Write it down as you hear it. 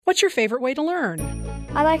What's your favorite way to learn?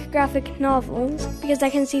 I like graphic novels because I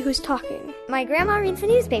can see who's talking. My grandma reads the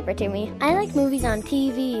newspaper to me. I like movies on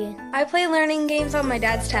TV. I play learning games on my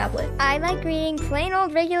dad's tablet. I like reading plain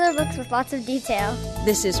old regular books with lots of detail.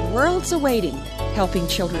 This is Worlds Awaiting, helping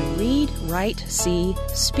children read, write, see,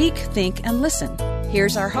 speak, think, and listen.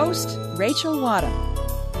 Here's our host, Rachel Wadham.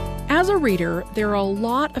 As a reader, there are a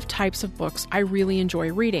lot of types of books I really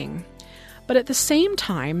enjoy reading. But at the same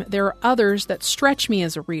time, there are others that stretch me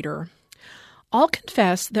as a reader. I'll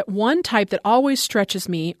confess that one type that always stretches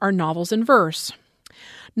me are novels in verse.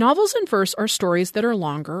 Novels in verse are stories that are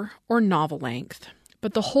longer or novel length,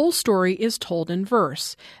 but the whole story is told in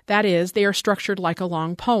verse. That is, they are structured like a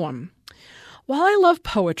long poem. While I love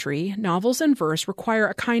poetry, novels in verse require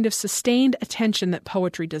a kind of sustained attention that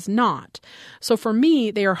poetry does not, so for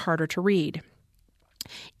me, they are harder to read.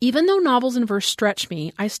 Even though novels in verse stretch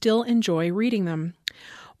me, I still enjoy reading them.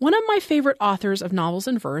 One of my favorite authors of novels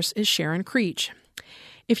in verse is Sharon Creech.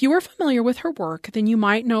 If you are familiar with her work, then you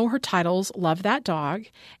might know her titles Love That Dog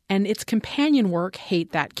and its companion work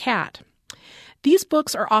Hate That Cat. These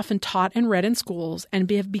books are often taught and read in schools and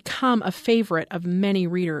have become a favorite of many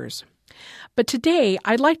readers. But today,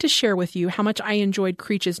 I'd like to share with you how much I enjoyed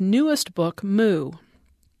Creech's newest book, Moo.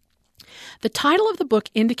 The title of the book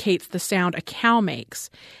indicates the sound a cow makes,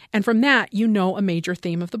 and from that, you know a major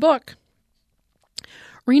theme of the book.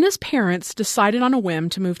 Rena's parents decided on a whim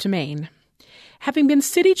to move to Maine. Having been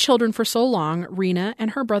city children for so long, Rena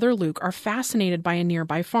and her brother Luke are fascinated by a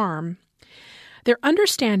nearby farm. Their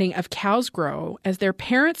understanding of cows grow as their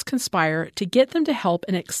parents conspire to get them to help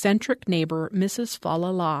an eccentric neighbor, Mrs. Fa La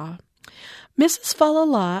La. Mrs. Fa La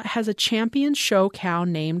La has a champion show cow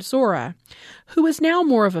named Zora, who is now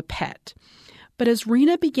more of a pet. But as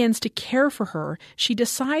Rena begins to care for her, she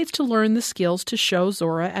decides to learn the skills to show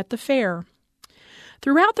Zora at the fair.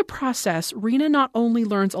 Throughout the process, Rena not only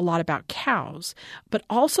learns a lot about cows, but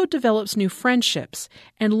also develops new friendships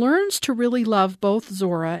and learns to really love both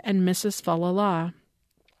Zora and Mrs. Fa La La.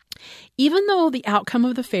 Even though the outcome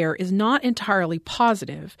of the fair is not entirely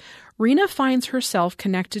positive, Rena finds herself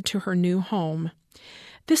connected to her new home.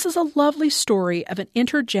 This is a lovely story of an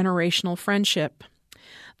intergenerational friendship.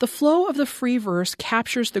 The flow of the free verse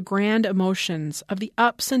captures the grand emotions of the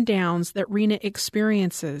ups and downs that Rena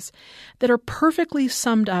experiences that are perfectly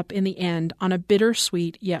summed up in the end on a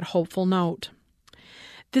bittersweet yet hopeful note.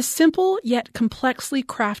 This simple yet complexly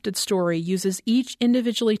crafted story uses each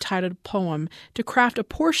individually titled poem to craft a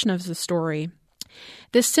portion of the story.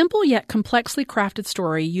 This simple yet complexly crafted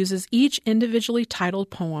story uses each individually titled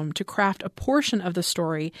poem to craft a portion of the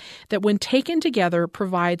story that, when taken together,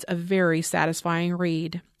 provides a very satisfying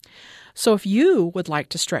read. So if you would like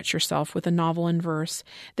to stretch yourself with a novel in verse,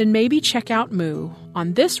 then maybe check out Moo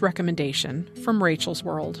on this recommendation from Rachel's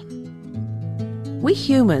World. We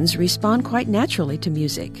humans respond quite naturally to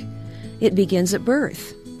music. It begins at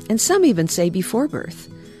birth, and some even say before birth.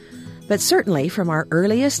 But certainly from our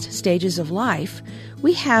earliest stages of life,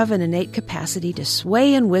 we have an innate capacity to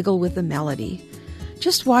sway and wiggle with the melody.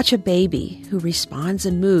 Just watch a baby who responds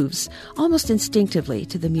and moves almost instinctively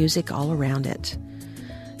to the music all around it.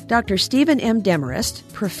 Dr. Stephen M.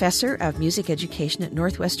 Demarest, professor of music education at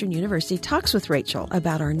Northwestern University, talks with Rachel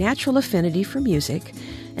about our natural affinity for music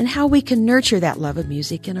and how we can nurture that love of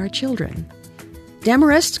music in our children.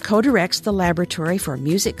 Demarest co-directs the Laboratory for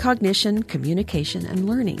Music Cognition, Communication, and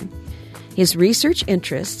Learning. His research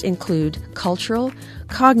interests include cultural,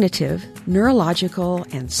 cognitive, neurological,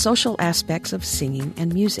 and social aspects of singing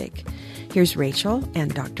and music. Here's Rachel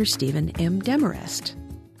and Dr. Stephen M. Demarest.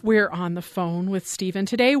 We're on the phone with Stephen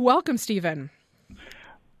today. Welcome, Stephen.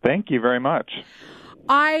 Thank you very much.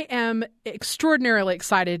 I am extraordinarily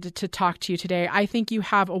excited to talk to you today. I think you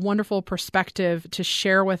have a wonderful perspective to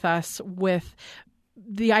share with us with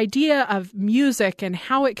the idea of music and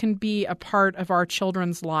how it can be a part of our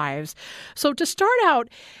children's lives. So to start out,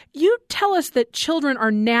 you tell us that children are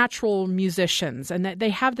natural musicians and that they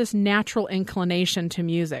have this natural inclination to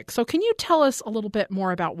music. So can you tell us a little bit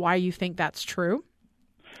more about why you think that's true?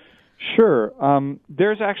 Sure.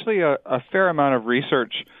 There's actually a fair amount of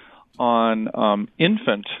research on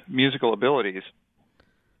infant musical abilities.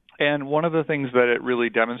 And one of the things that it really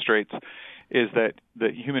demonstrates is that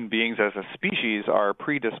human beings as a species are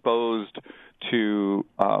predisposed to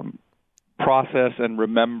process and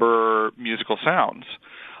remember musical sounds.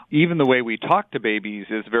 Even the way we talk to babies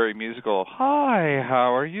is very musical. Hi,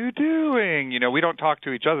 how are you doing? We don't talk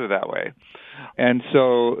to each other that way. And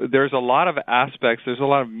so there's a lot of aspects, there's a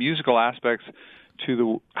lot of musical aspects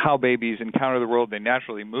to how babies encounter the world. They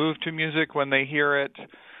naturally move to music when they hear it.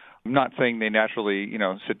 I'm not saying they naturally,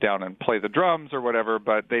 sit down and play the drums or whatever,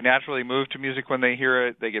 but they naturally move to music when they hear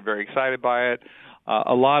it. They get very excited by it.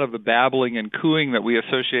 A lot of the babbling and cooing that we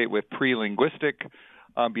associate with pre-linguistic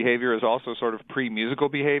behavior is also sort of pre-musical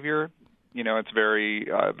behavior. It's very,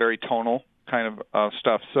 very tonal kind of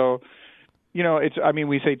stuff. So,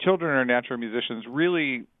 we say children are natural musicians.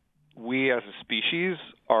 Really, we as a species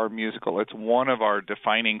are musical. It's one of our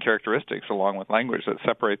defining characteristics, along with language, that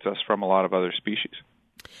separates us from a lot of other species.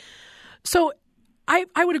 So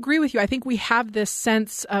I would agree with you. I think we have this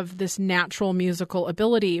sense of this natural musical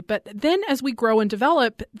ability, but then as we grow and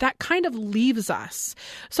develop, that kind of leaves us.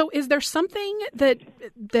 So is there something that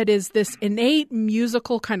is this innate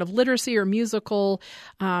musical kind of literacy or musical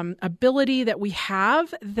ability that we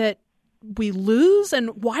have that we lose,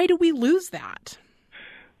 and why do we lose that?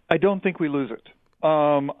 I don't think we lose it.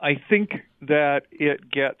 I think that it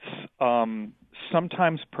gets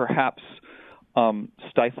sometimes perhaps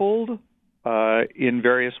stifled in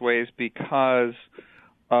various ways because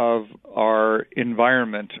of our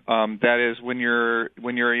environment. That is, when you're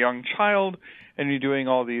a young child and you're doing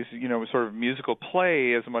all these, sort of musical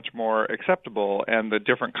play is much more acceptable, and the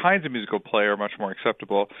different kinds of musical play are much more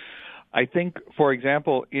acceptable. I think, for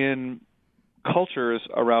example, in cultures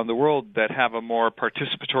around the world that have a more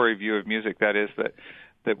participatory view of music, that is,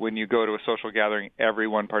 that when you go to a social gathering,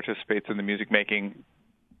 everyone participates in the music making,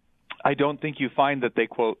 I don't think you find that they,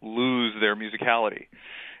 quote, lose their musicality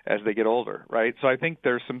as they get older, right? So I think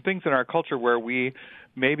there's some things in our culture where we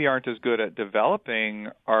maybe aren't as good at developing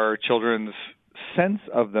our children's sense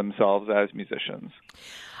of themselves as musicians.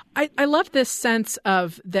 I love this sense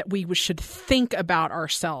of that we should think about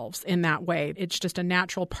ourselves in that way. It's just a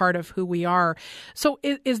natural part of who we are. So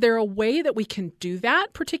is there a way that we can do that,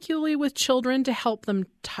 particularly with children, to help them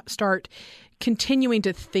start continuing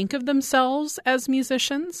to think of themselves as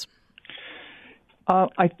musicians?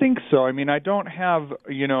 I think so. I don't have,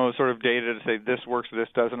 sort of data to say this works or this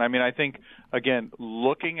doesn't. I think, again,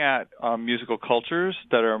 looking at musical cultures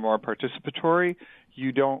that are more participatory,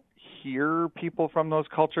 you don't hear people from those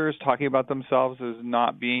cultures talking about themselves as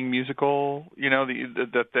not being musical,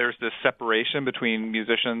 that there's this separation between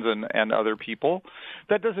musicians and other people.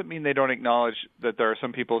 That doesn't mean they don't acknowledge that there are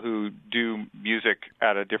some people who do music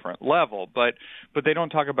at a different level, but they don't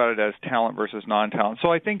talk about it as talent versus non-talent.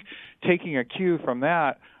 So I think taking a cue from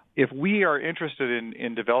that, if we are interested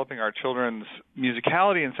in developing our children's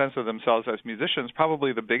musicality and sense of themselves as musicians,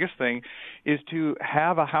 probably the biggest thing is to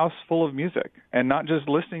have a house full of music, and not just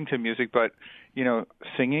listening to music, but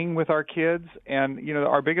singing with our kids. And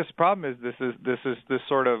our biggest problem is this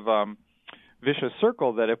sort of vicious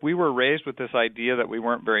circle that if we were raised with this idea that we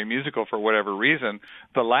weren't very musical for whatever reason,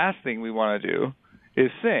 the last thing we want to do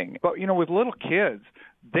is sing. But with little kids,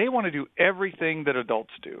 they want to do everything that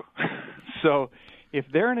adults do. So if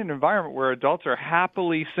they're in an environment where adults are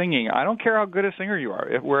happily singing, I don't care how good a singer you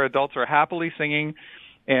are, where adults are happily singing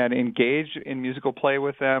and engaged in musical play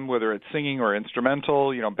with them, whether it's singing or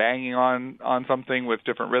instrumental, banging on something with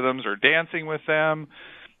different rhythms or dancing with them,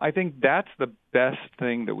 I think that's the best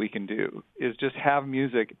thing that we can do, is just have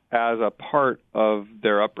music as a part of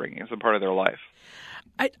their upbringing, as a part of their life.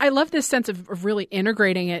 I love this sense of really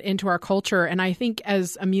integrating it into our culture. And I think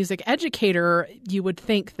as a music educator, you would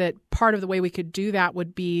think that part of the way we could do that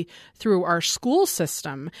would be through our school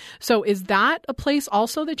system. So is that a place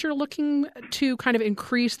also that you're looking to kind of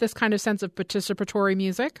increase this kind of sense of participatory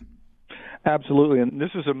music? Absolutely. And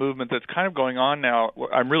this is a movement that's kind of going on now.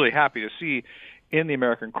 I'm really happy to see in the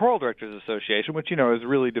American Choral Directors Association, which, is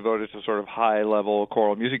really devoted to sort of high-level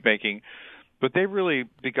choral music making. But they've really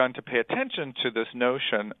begun to pay attention to this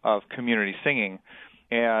notion of community singing.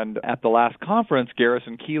 And at the last conference,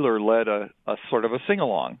 Garrison Keillor led a sort of a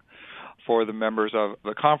sing-along for the members of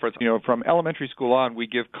the conference. From elementary school on, we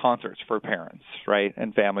give concerts for parents, right,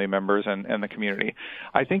 and family members and the community.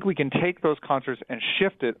 I think we can take those concerts and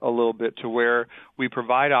shift it a little bit to where we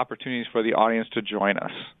provide opportunities for the audience to join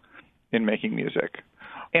us in making music.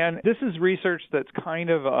 And this is research that's kind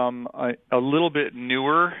of a little bit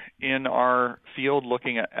newer in our field,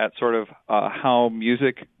 looking at sort of how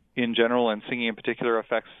music in general and singing in particular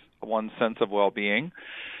affects one's sense of well-being.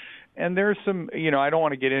 And there's some, I don't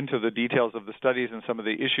want to get into the details of the studies and some of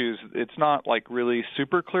the issues. It's not like really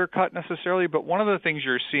super clear-cut necessarily, but one of the things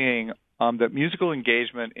you're seeing that musical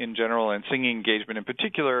engagement in general and singing engagement in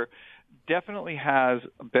particular definitely has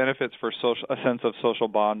benefits for a sense of social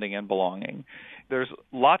bonding and belonging. There's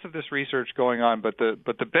lots of this research going on, but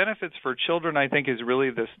the benefits for children, I think, is really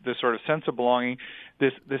this sort of sense of belonging,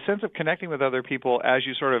 this sense of connecting with other people as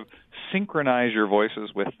you sort of synchronize your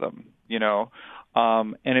voices with them,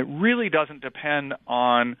 and it really doesn't depend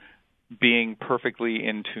on being perfectly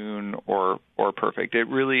in tune or perfect. It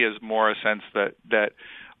really is more a sense that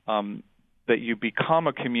you become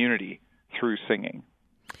a community through singing.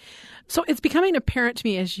 So it's becoming apparent to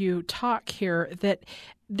me as you talk here that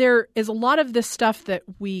there is a lot of this stuff that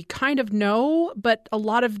we kind of know, but a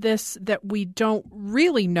lot of this that we don't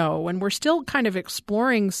really know. And we're still kind of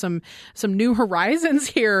exploring some new horizons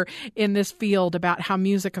here in this field about how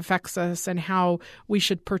music affects us and how we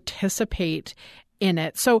should participate in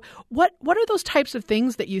it. So what are those types of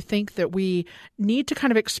things that you think that we need to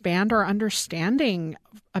kind of expand our understanding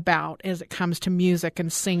about as it comes to music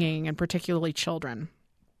and singing, and particularly children?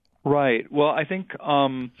 Right. Well, I think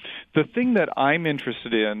the thing that I'm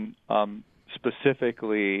interested in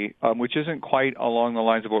specifically, which isn't quite along the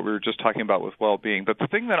lines of what we were just talking about with well-being, but the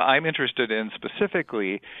thing that I'm interested in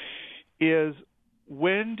specifically is,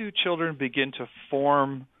 when do children begin to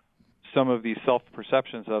form some of these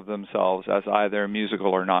self-perceptions of themselves as either musical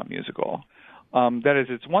or not musical? That is,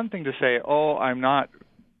 it's one thing to say, oh, I'm not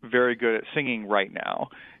very good at singing right now.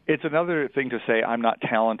 It's another thing to say, I'm not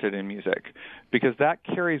talented in music, because that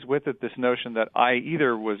carries with it this notion that I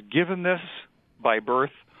either was given this by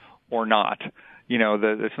birth or not. You know,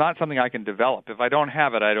 that it's not something I can develop. If I don't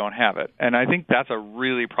have it, I don't have it. And I think that's a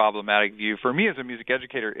really problematic view. For me as a music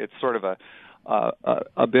educator, it's sort of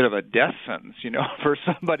a bit of a death sentence, you know, for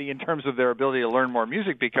somebody in terms of their ability to learn more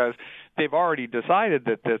music, because they've already decided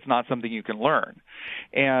that that's not something you can learn.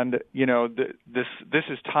 And, you know, this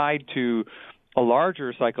is tied to a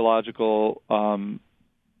larger psychological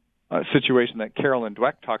situation that Carolyn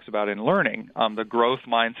Dweck talks about in learning, the growth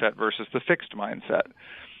mindset versus the fixed mindset.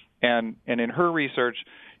 And in her research,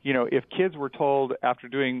 you know, if kids were told after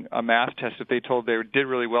doing a math test, if they told they did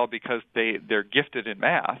really well because they're gifted in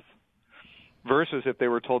math, versus if they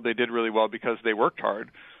were told they did really well because they worked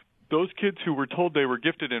hard, those kids who were told they were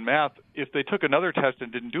gifted in math, if they took another test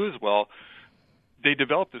and didn't do as well, they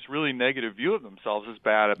developed this really negative view of themselves as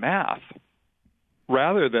bad at math,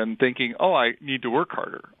 rather than thinking, oh, I need to work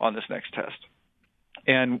harder on this next test.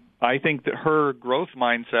 And I think that her growth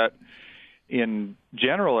mindset in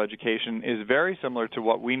general education is very similar to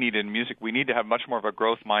what we need in music. We need to have much more of a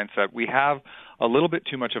growth mindset. We have a little bit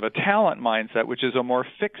too much of a talent mindset, which is a more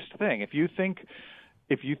fixed thing. If you think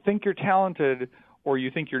you're talented or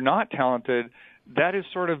you think you're not talented, that is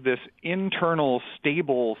sort of this internal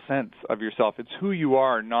stable sense of yourself. It's who you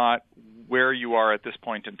are, not where you are at this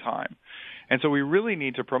point in time. And so we really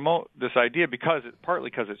need to promote this idea, partly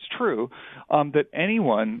because it's true, that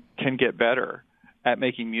anyone can get better at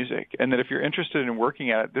making music, and that if you're interested in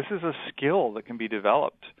working at it, this is a skill that can be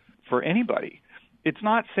developed for anybody. It's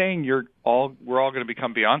not saying we're all going to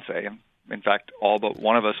become Beyonce. In fact, all but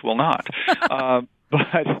one of us will not.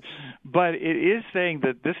 But it is saying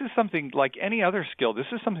that this is something like any other skill. This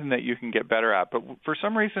is something that you can get better at. But for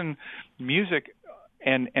some reason, music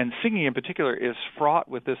and singing in particular is fraught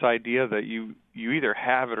with this idea that you either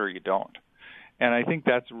have it or you don't. And I think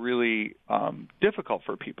that's really difficult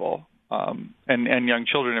for people, and young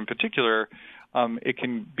children in particular. It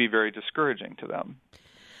can be very discouraging to them.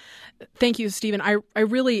 Thank you, Stephen. I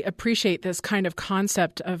really appreciate this kind of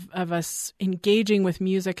concept of us engaging with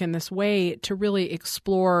music in this way to really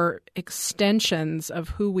explore extensions of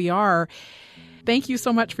who we are. Thank you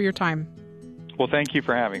so much for your time. Well, thank you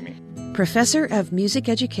for having me. Professor of Music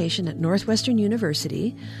Education at Northwestern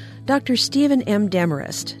University, Dr. Stephen M.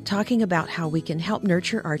 Demarest, talking about how we can help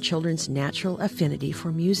nurture our children's natural affinity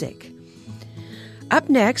for music. Up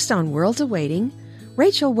next on Worlds Awaiting,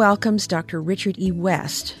 Rachel welcomes Dr. Richard E.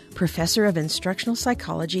 West, Professor of Instructional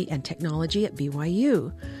Psychology and Technology at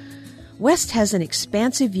BYU. West has an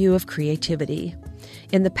expansive view of creativity.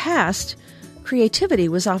 In the past, creativity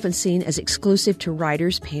was often seen as exclusive to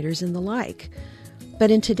writers, painters, and the like. But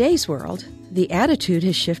in today's world, the attitude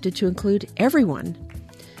has shifted to include everyone.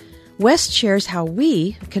 West shares how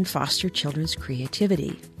we can foster children's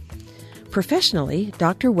creativity. Professionally,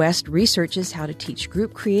 Dr. West researches how to teach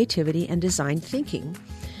group creativity and design thinking,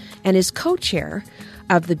 and is co-chair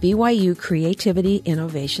of the BYU Creativity,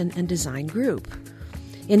 Innovation, and Design Group.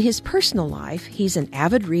 In his personal life, he's an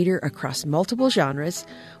avid reader across multiple genres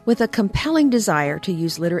with a compelling desire to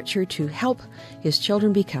use literature to help his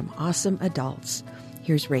children become awesome adults.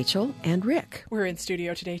 Here's Rachel and Rick. We're in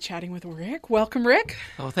studio today chatting with Rick. Welcome, Rick.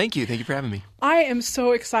 Oh, thank you. Thank you for having me. I am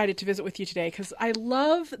so excited to visit with you today because I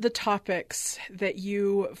love the topics that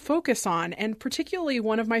you focus on, and particularly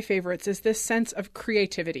one of my favorites is this sense of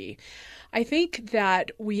creativity. I think that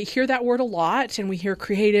we hear that word a lot, and we hear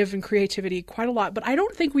creative and creativity quite a lot, but I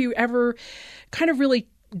don't think we ever kind of really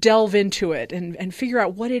delve into it and figure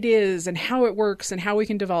out what it is and how it works and how we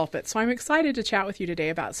can develop it. So I'm excited to chat with you today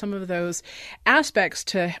about some of those aspects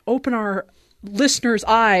to open our listeners'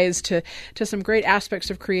 eyes to some great aspects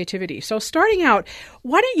of creativity. So starting out,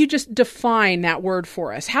 why don't you just define that word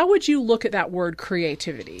for us? How would you look at that word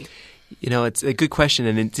creativity? It's a good question,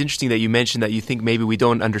 and it's interesting that you mentioned that you think maybe we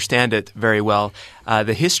don't understand it very well.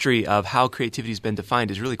 The history of how creativity has been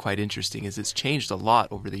defined is really quite interesting, as it's changed a lot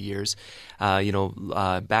over the years.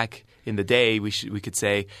 Back in the day, we could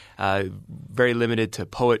say very limited to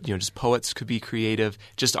poet. Just poets could be creative,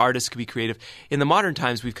 just artists could be creative. In the modern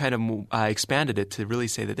times, we've kind of expanded it to really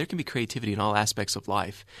say that there can be creativity in all aspects of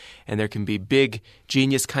life, and there can be big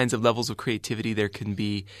genius kinds of levels of creativity. There can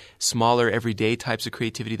be smaller, everyday types of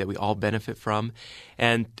creativity that we all benefit from,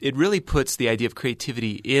 and it really puts the idea of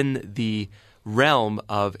creativity in the realm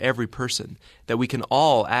of every person, that we can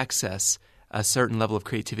all access a certain level of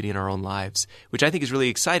creativity in our own lives, which I think is really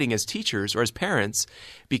exciting as teachers or as parents,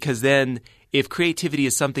 because then if creativity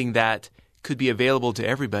is something that could be available to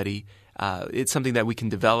everybody, it's something that we can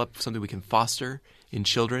develop, something we can foster in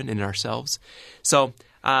children and in ourselves. So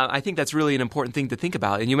I think that's really an important thing to think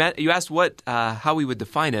about. And you asked how we would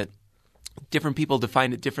define it. Different people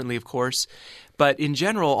define it differently, of course. But in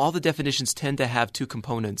general, all the definitions tend to have two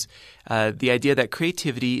components. The idea that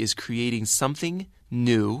creativity is creating something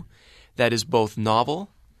new that is both novel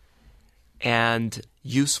and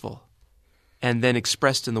useful, and then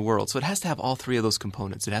expressed in the world. So it has to have all three of those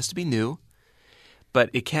components. It has to be new, but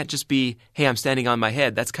it can't just be, hey, I'm standing on my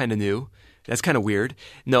head. That's kind of new. That's kind of weird.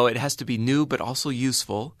 No, it has to be new, but also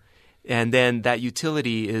useful. And then that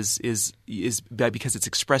utility is because it's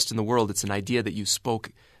expressed in the world. It's an idea that you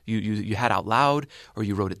spoke, you had out loud, or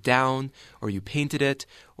you wrote it down, or you painted it,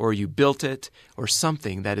 or you built it, or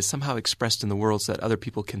something that is somehow expressed in the world so that other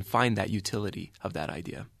people can find that utility of that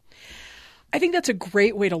idea. I think that's a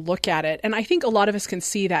great way to look at it. And I think a lot of us can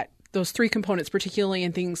see that those three components, particularly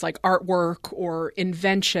in things like artwork or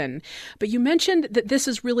invention. But you mentioned that this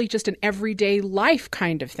is really just an everyday life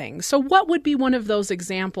kind of thing. So what would be one of those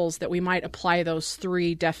examples that we might apply those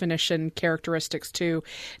three definition characteristics to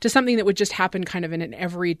something that would just happen kind of in an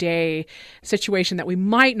everyday situation that we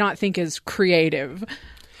might not think is creative?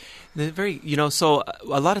 So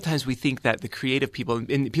a lot of times we think that the creative people,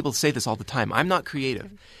 and people say this all the time, I'm not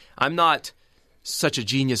creative. I'm not such a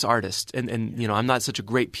genius artist, and I'm not such a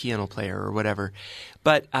great piano player or whatever.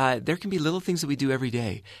 But there can be little things that we do every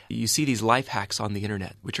day. You see these life hacks on the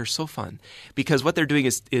internet, which are so fun, because what they're doing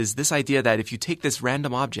is this idea that if you take this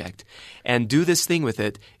random object and do this thing with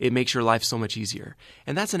it, it makes your life so much easier.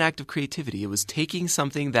 And that's an act of creativity. It was taking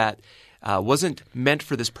something that wasn't meant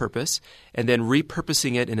for this purpose and then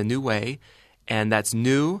repurposing it in a new way, and that's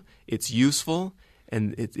new, it's useful,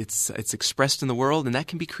 and it's expressed in the world, and that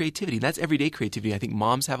can be creativity. That's everyday creativity. I think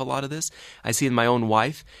moms have a lot of this. I see in my own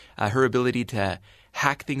wife, her ability to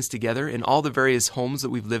hack things together in all the various homes that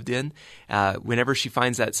we've lived in. Whenever she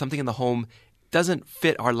finds that something in the home doesn't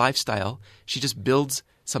fit our lifestyle, she just builds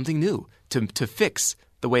something new to fix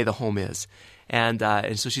the way the home is. And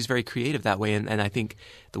so she's very creative that way. And I think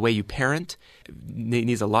the way you parent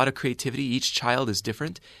needs a lot of creativity. Each child is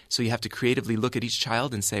different. So you have to creatively look at each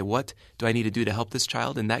child and say, what do I need to do to help this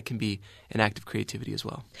child? And that can be an act of creativity as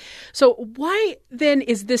well. So why then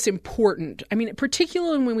is this important? I mean,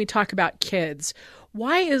 particularly when we talk about kids,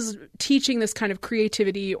 why is teaching this kind of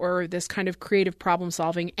creativity or this kind of creative problem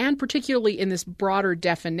solving, and particularly in this broader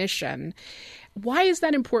definition, why is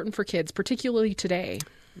that important for kids, particularly today?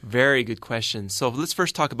 Very good question. So let's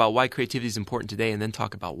first talk about why creativity is important today, and then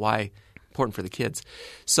talk about why important for the kids.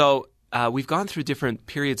 So we've gone through different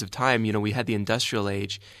periods of time. We had the industrial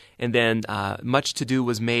age, and then much to-do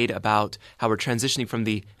was made about how we're transitioning from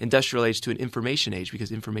the industrial age to an information age,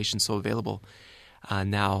 because information is so available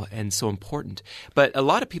now and so important. But a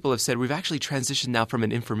lot of people have said we've actually transitioned now from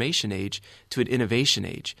an information age to an innovation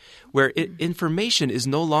age, where information is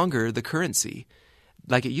no longer the currency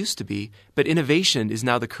like it used to be, but innovation is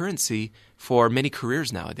now the currency for many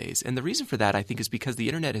careers nowadays. And the reason for that, I think, is because the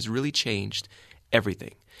internet has really changed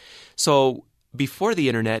everything. So before the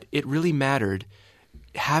internet, it really mattered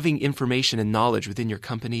having information and knowledge within your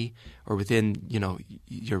company or within,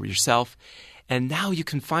 yourself. And now you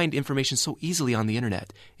can find information so easily on the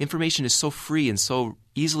internet. Information is so free and so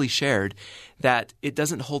easily shared that it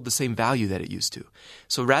doesn't hold the same value that it used to.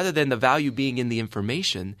 So rather than the value being in the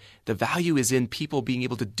information, the value is in people being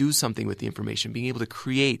able to do something with the information, being able to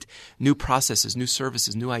create new processes, new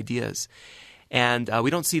services, new ideas. And we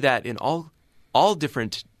don't see that in all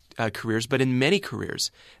different careers, but in many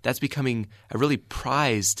careers, that's becoming a really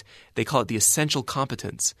prized, they call it the essential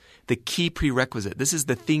competence, the key prerequisite. This is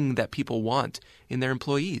the thing that people want in their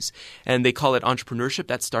employees. And they call it entrepreneurship,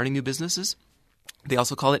 that's starting new businesses. They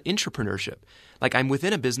also call it intrapreneurship. Like I'm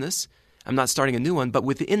within a business, I'm not starting a new one, but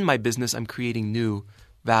within my business, I'm creating new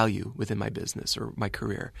value within my business or my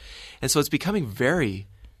career. And so it's becoming very,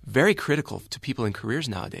 very critical to people in careers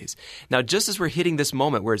nowadays. Now, just as we're hitting this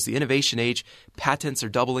moment where it's the innovation age, patents are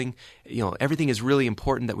doubling, everything is really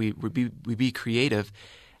important that we be creative.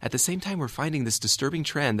 At the same time, we're finding this disturbing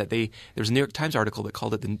trend that there's a New York Times article that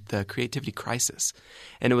called it the creativity crisis.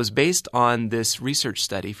 And it was based on this research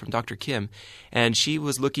study from Dr. Kim. And she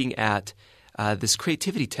was looking at this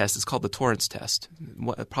creativity test. It's called the Torrance test,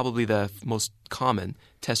 probably the most common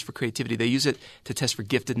test for creativity. They use it to test for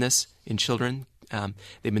giftedness in children.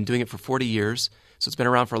 They've been doing it for 40 years, so it's been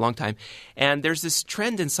around for a long time. And there's this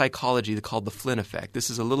trend in psychology called the Flynn effect. This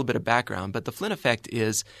is a little bit of background, but the Flynn effect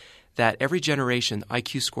is that every generation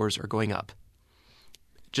IQ scores are going up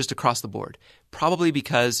just across the board, probably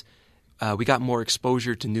because we got more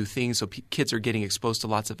exposure to new things, so kids are getting exposed to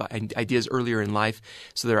lots of ideas earlier in life,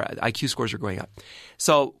 so their IQ scores are going up.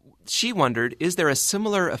 So she wondered, is there a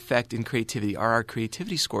similar effect in creativity? Are our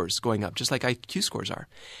creativity scores going up just like IQ scores are?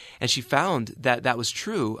 And she found that that was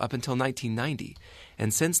true up until 1990.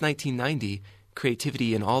 And since 1990,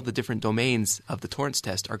 creativity in all the different domains of the Torrance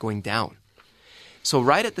test are going down. So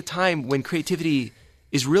right at the time when creativity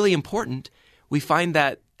is really important, we find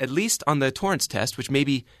that at least on the Torrance test, which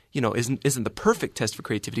maybe isn't the perfect test for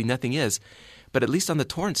creativity, nothing is, but at least on the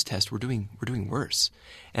Torrance test, we're doing worse.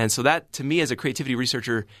 And so that, to me, as a creativity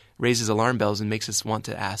researcher, raises alarm bells and makes us want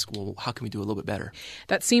to ask, well, how can we do a little bit better?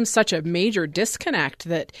 That seems such a major disconnect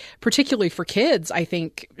that, particularly for kids, I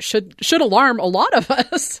think should alarm a lot of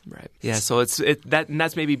us. Right. Yeah. So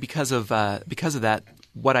that's maybe because of that.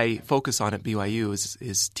 What I focus on at BYU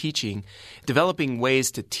is teaching, developing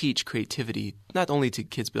ways to teach creativity, not only to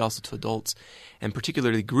kids but also to adults, and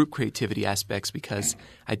particularly group creativity aspects, because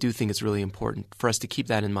I do think it's really important for us to keep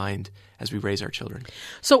that in mind as we raise our children.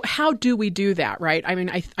 So how do we do that, right? I mean,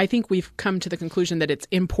 I think we've come to the conclusion that it's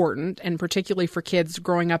important, and particularly for kids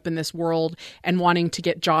growing up in this world and wanting to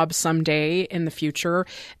get jobs someday in the future,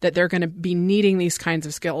 that they're going to be needing these kinds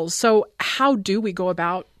of skills. So how do we go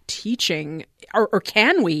about teaching, or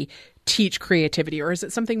can we teach creativity, or is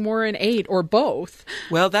it something more innate, or both?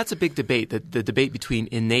 Well, that's a big debate, the debate between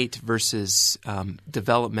innate versus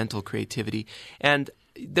developmental creativity. And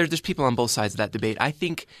there's people on both sides of that debate. I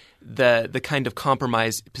think the kind of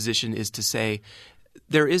compromise position is to say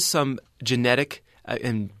there is some genetic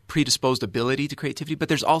and predisposed ability to creativity, but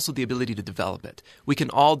there's also the ability to develop it. We can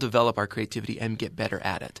all develop our creativity and get better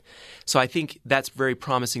at it. So I think that's very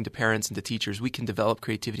promising to parents and to teachers. We can develop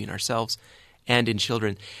creativity in ourselves and in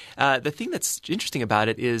children. The thing that's interesting about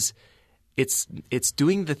it is it's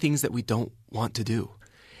doing the things that we don't want to do.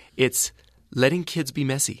 It's letting kids be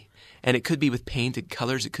messy. And it could be with paint and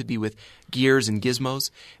colors. It could be with gears and gizmos.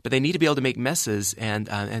 But they need to be able to make messes, and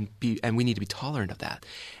we need to be tolerant of that.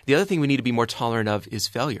 The other thing we need to be more tolerant of is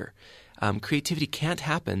failure. Creativity can't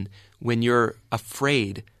happen when you're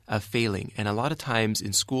afraid of failing. And a lot of times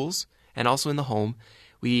in schools and also in the home,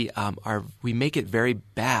 we make it very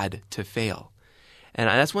bad to fail. And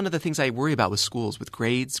that's one of the things I worry about with schools, with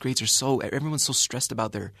grades. Grades are everyone's so stressed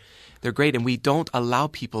about their grade, and we don't allow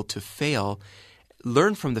people to fail,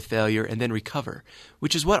 learn from the failure, and then recover,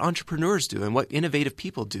 which is what entrepreneurs do and what innovative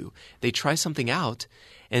people do. They try something out.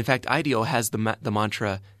 And in fact, IDEO has the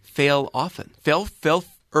mantra, fail often. Fail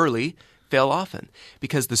early, fail often.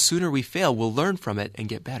 Because the sooner we fail, we'll learn from it and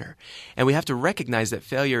get better. And we have to recognize that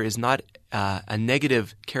failure is not a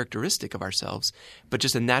negative characteristic of ourselves, but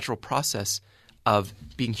just a natural process of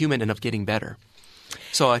being human and of getting better.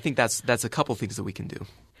 So I think that's a couple things that we can do.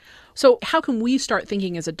 So how can we start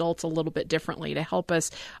thinking as adults a little bit differently to help us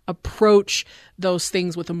approach those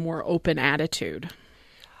things with a more open attitude?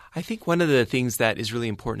 I think one of the things that is really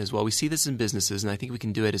important as well, we see this in businesses, and I think we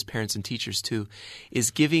can do it as parents and teachers too,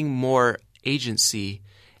 is giving more agency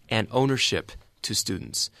and ownership to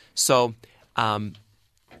students. So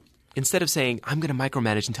instead of saying, I'm going to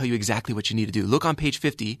micromanage and tell you exactly what you need to do, look on page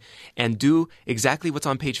 50 and do exactly what's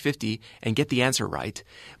on page 50 and get the answer right,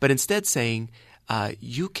 but instead saying,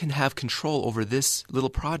 you can have control over this little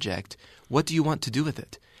project. What do you want to do with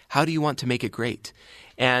it? How do you want to make it great?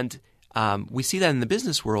 And we see that in the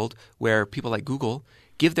business world where people like Google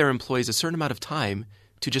give their employees a certain amount of time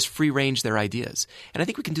to just free range their ideas. And I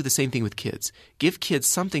think we can do the same thing with kids. Give kids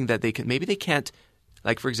something that maybe they can't,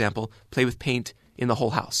 like for example, play with paint in the whole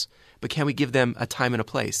house. but can we give them a time and a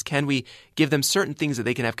place? Can we give them certain things that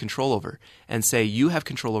they can have control over and say, you have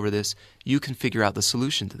control over this, you can figure out the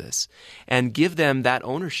solution to this, and give them that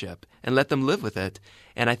ownership and let them live with it.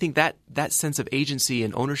 And I think that sense of agency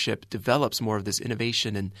and ownership develops more of this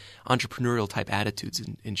innovation and entrepreneurial type attitudes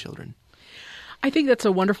in children. I think that's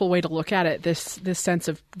a wonderful way to look at it, this sense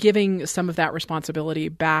of giving some of that responsibility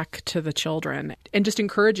back to the children and just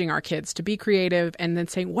encouraging our kids to be creative and then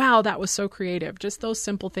saying, wow, that was so creative. Just those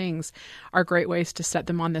simple things are great ways to set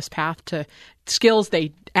them on this path to skills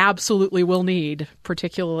they absolutely will need,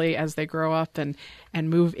 particularly as they grow up and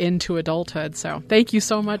move into adulthood. So thank you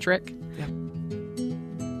so much, Rick. Yeah.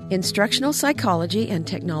 Instructional psychology and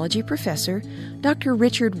technology professor Dr.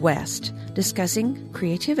 Richard West discussing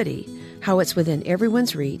creativity, how it's within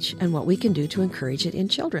everyone's reach, and what we can do to encourage it in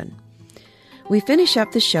children. We finish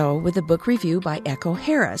up the show with a book review by Echo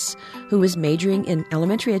Harris, who is majoring in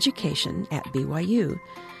elementary education at BYU.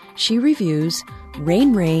 She reviews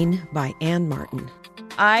Rain, Rain by Anne Martin.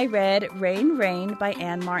 I read Rain, Rain by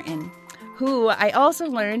Anne Martin, who I also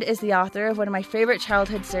learned is the author of one of my favorite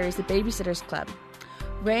childhood series, The Babysitter's Club.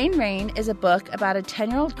 Rain, Rain is a book about a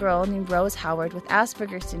 10-year-old girl named Rose Howard with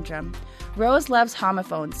Asperger's syndrome. Rose loves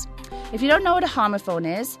homophones. If you don't know what a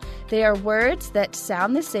homophone is, they are words that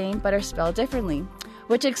sound the same but are spelled differently,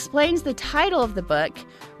 which explains the title of the book,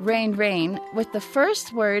 Rain, Rain, with the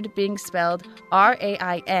first word being spelled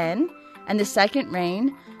R-A-I-N and the second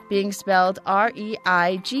rain being spelled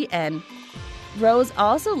R-E-I-G-N. Rose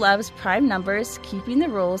also loves prime numbers, keeping the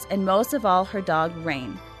rules, and most of all, her dog,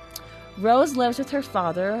 Rain. Rose lives with her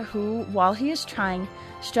father, who, while he is trying,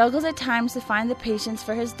 struggles at times to find the patience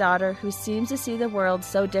for his daughter, who seems to see the world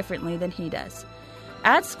so differently than he does.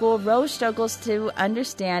 At school, Rose struggles to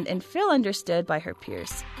understand and feel understood by her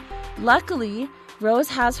peers. Luckily, Rose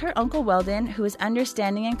has her Uncle Weldon, who is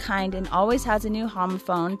understanding and kind and always has a new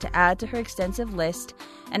homophone to add to her extensive list,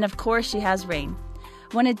 and of course she has Rain.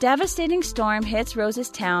 When a devastating storm hits Rose's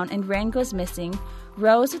town and Rain goes missing,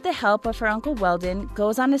 Rose, with the help of her Uncle Weldon,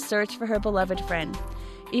 goes on a search for her beloved friend.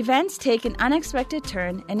 Events take an unexpected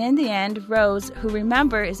turn, and in the end, Rose, who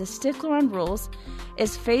remember is a stickler on rules,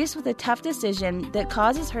 is faced with a tough decision that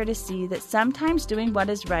causes her to see that sometimes doing what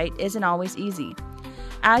is right isn't always easy.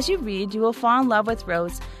 As you read, you will fall in love with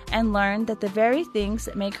Rose and learn that the very things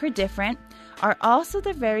that make her different are also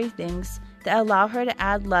the very things that allow her to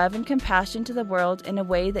add love and compassion to the world in a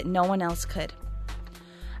way that no one else could.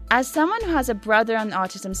 As someone who has a brother on the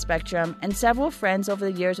autism spectrum and several friends over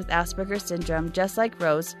the years with Asperger's syndrome, just like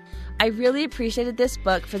Rose, I really appreciated this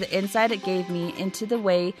book for the insight it gave me into the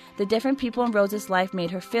way the different people in Rose's life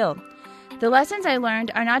made her feel. The lessons I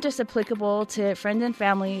learned are not just applicable to friends and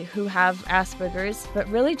family who have Asperger's, but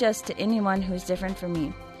really just to anyone who's different from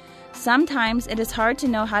me. Sometimes it is hard to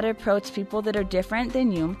know how to approach people that are different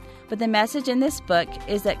than you, but the message in this book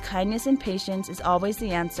is that kindness and patience is always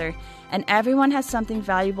the answer, and everyone has something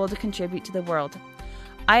valuable to contribute to the world.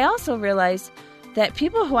 I also realize that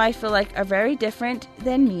people who I feel like are very different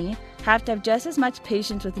than me have to have just as much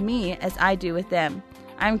patience with me as I do with them.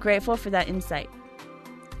 I'm grateful for that insight.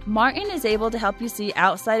 Martin is able to help you see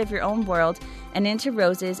outside of your own world and into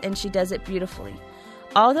Rose's, and she does it beautifully.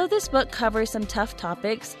 Although this book covers some tough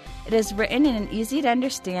topics, it is written in an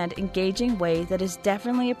easy-to-understand, engaging way that is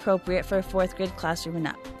definitely appropriate for a 4th grade classroom and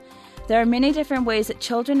up. There are many different ways that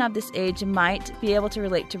children of this age might be able to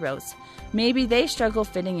relate to Rose. Maybe they struggle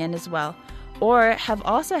fitting in as well, or have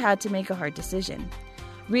also had to make a hard decision.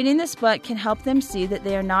 Reading this book can help them see that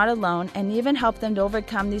they are not alone and even help them to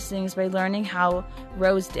overcome these things by learning how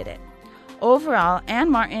Rose did it. Overall, Anne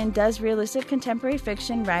Martin does realistic contemporary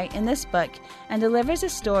fiction right in this book and delivers a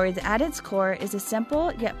story that at its core is a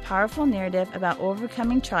simple yet powerful narrative about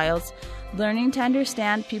overcoming trials, learning to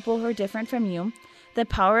understand people who are different from you, the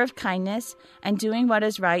power of kindness, and doing what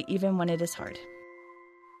is right even when it is hard.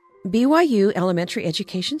 BYU elementary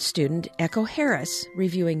education student Echo Harris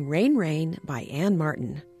reviewing Rain, Rain by Anne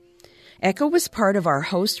Martin. Echo was part of our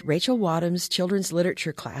host Rachel Wadham's children's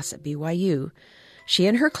literature class at BYU. She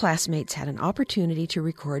and her classmates had an opportunity to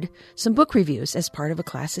record some book reviews as part of a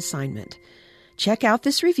class assignment. Check out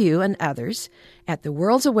this review and others at the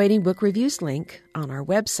World's Awaiting Book Reviews link on our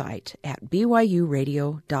website at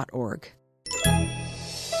byuradio.org.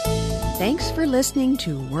 Thanks for listening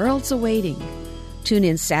to World's Awaiting. Tune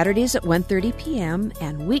in Saturdays at 1:30 p.m.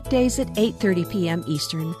 and weekdays at 8:30 p.m.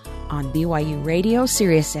 Eastern on BYU Radio,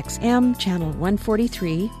 Sirius XM, Channel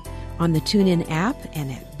 143, on the TuneIn app,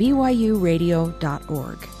 and at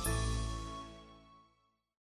byuradio.org.